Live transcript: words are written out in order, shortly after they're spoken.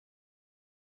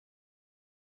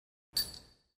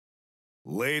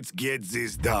Let's get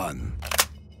this done.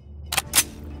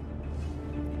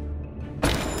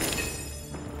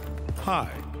 Hi.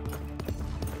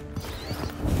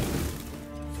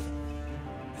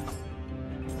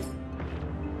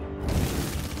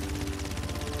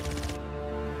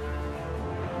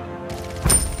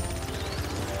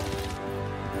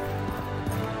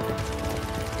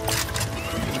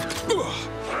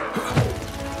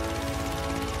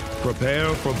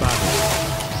 Prepare for battle.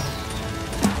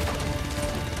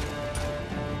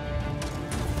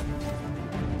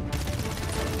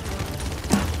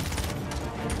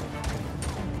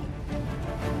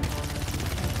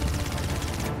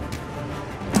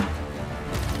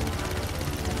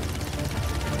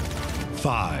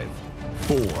 Five,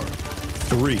 4,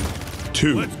 3,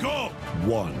 2, let's go!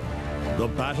 1. The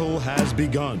battle has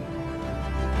begun.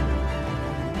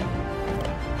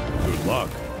 Good luck.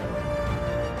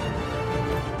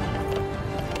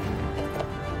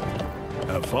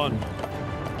 Have fun.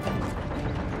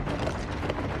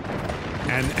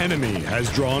 An enemy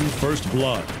has drawn first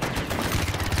blood.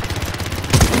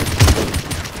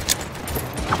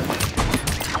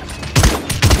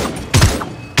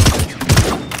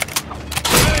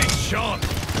 Great shot!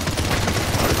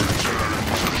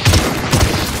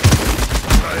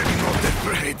 I'm not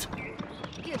afraid.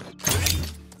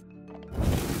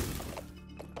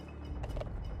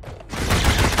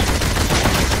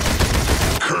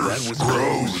 Curse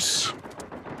grows.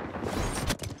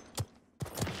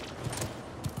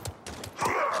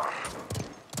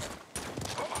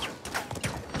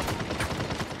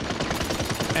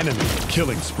 Enemy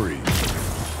killing spree. Do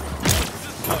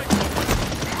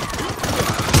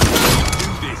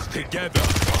this together.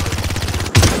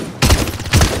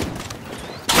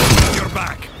 You're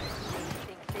back.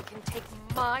 Think they can take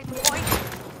my point?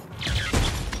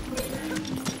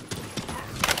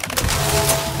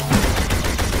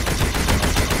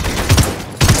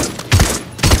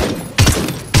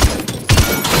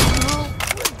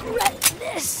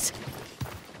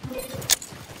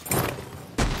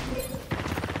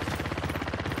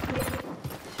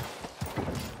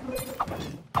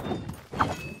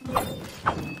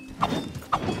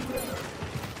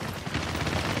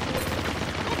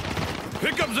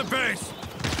 Pick up the pace!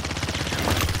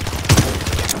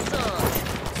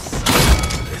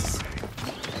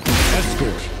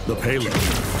 Escort the payload.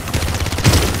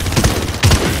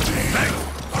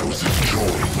 I was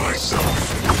enjoying myself.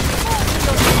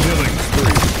 Killing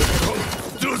spree.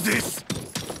 Do this!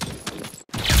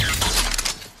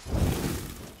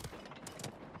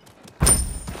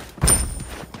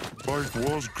 Life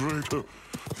was greater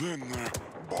than their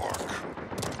bark.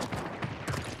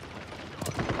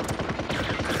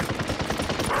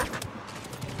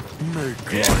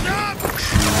 Make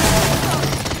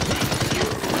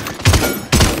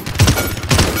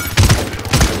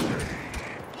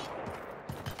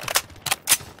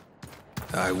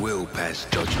I will pass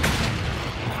judgment.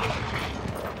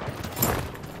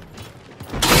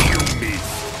 You miss.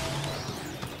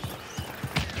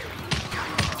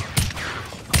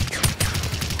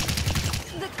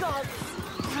 The gods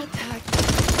protect.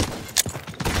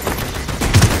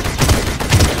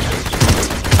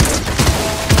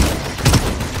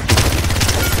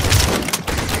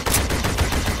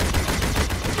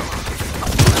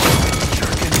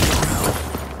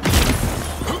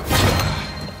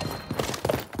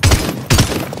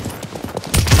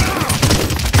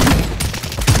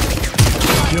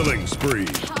 Killing spree.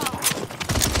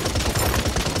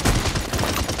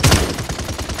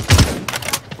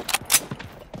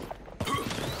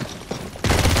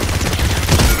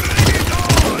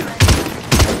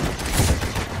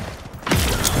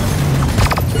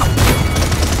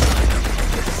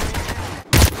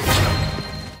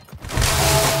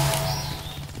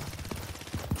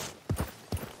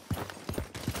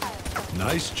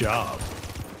 Nice job.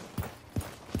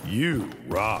 You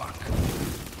rock.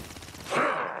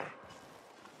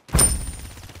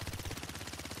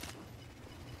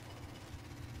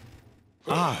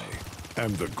 I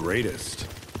am the greatest.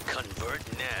 Convert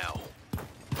now.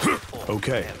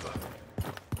 Okay. Forever.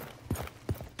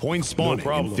 Point spawning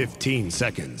in 15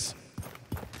 seconds.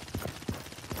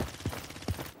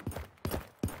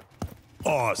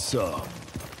 Awesome.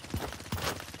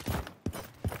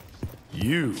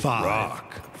 You 5,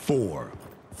 rock. 4,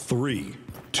 3,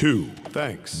 2.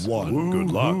 Thanks. 1. Woo-hoo.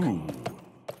 Good luck.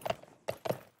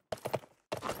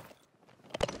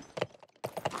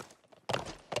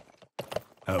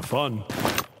 Have fun.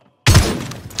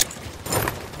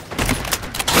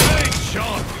 Great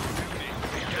shot!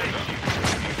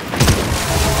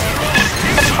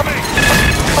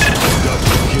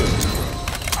 Double kill.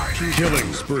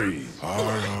 Killing spree. I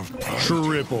have planted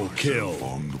Triple myself kill.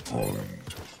 on the point.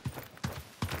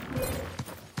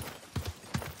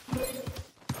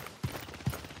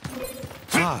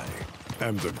 I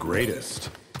am the greatest.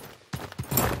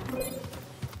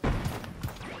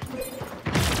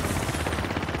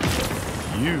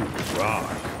 You rock.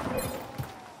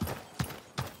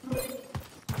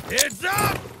 Heads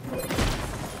up!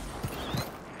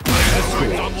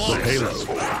 Escort the payload.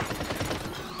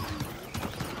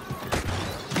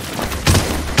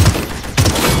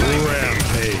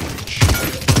 Rampage.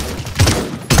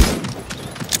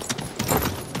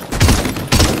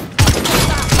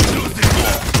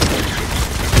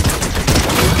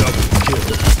 Double kill.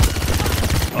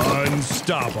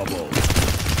 Unstoppable.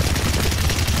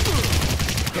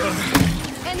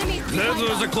 Enemy That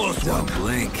was a close one. Don't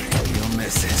blink, you'll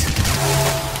miss it.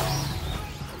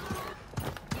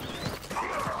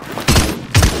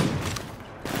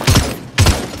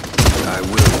 I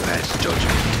will pass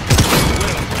judgment.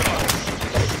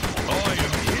 I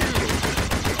am healed.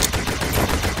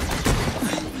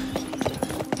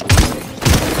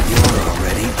 You're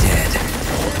already dead.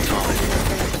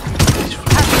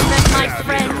 Have you met my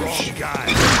friend? Wrong guy.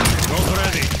 Not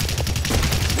ready.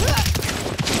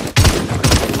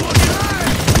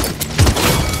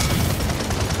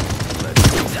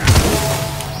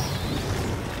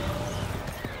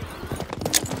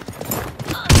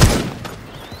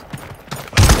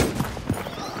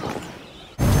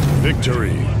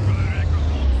 Victory.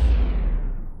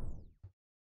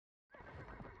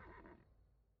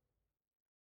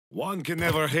 One can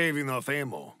never have enough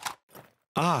ammo.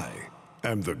 I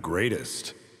am the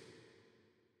greatest.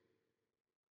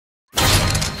 Nice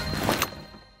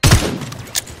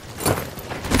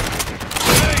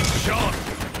shot.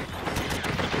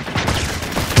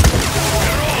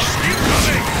 They're all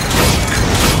incoming.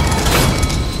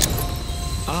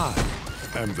 I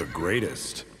am the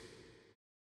greatest.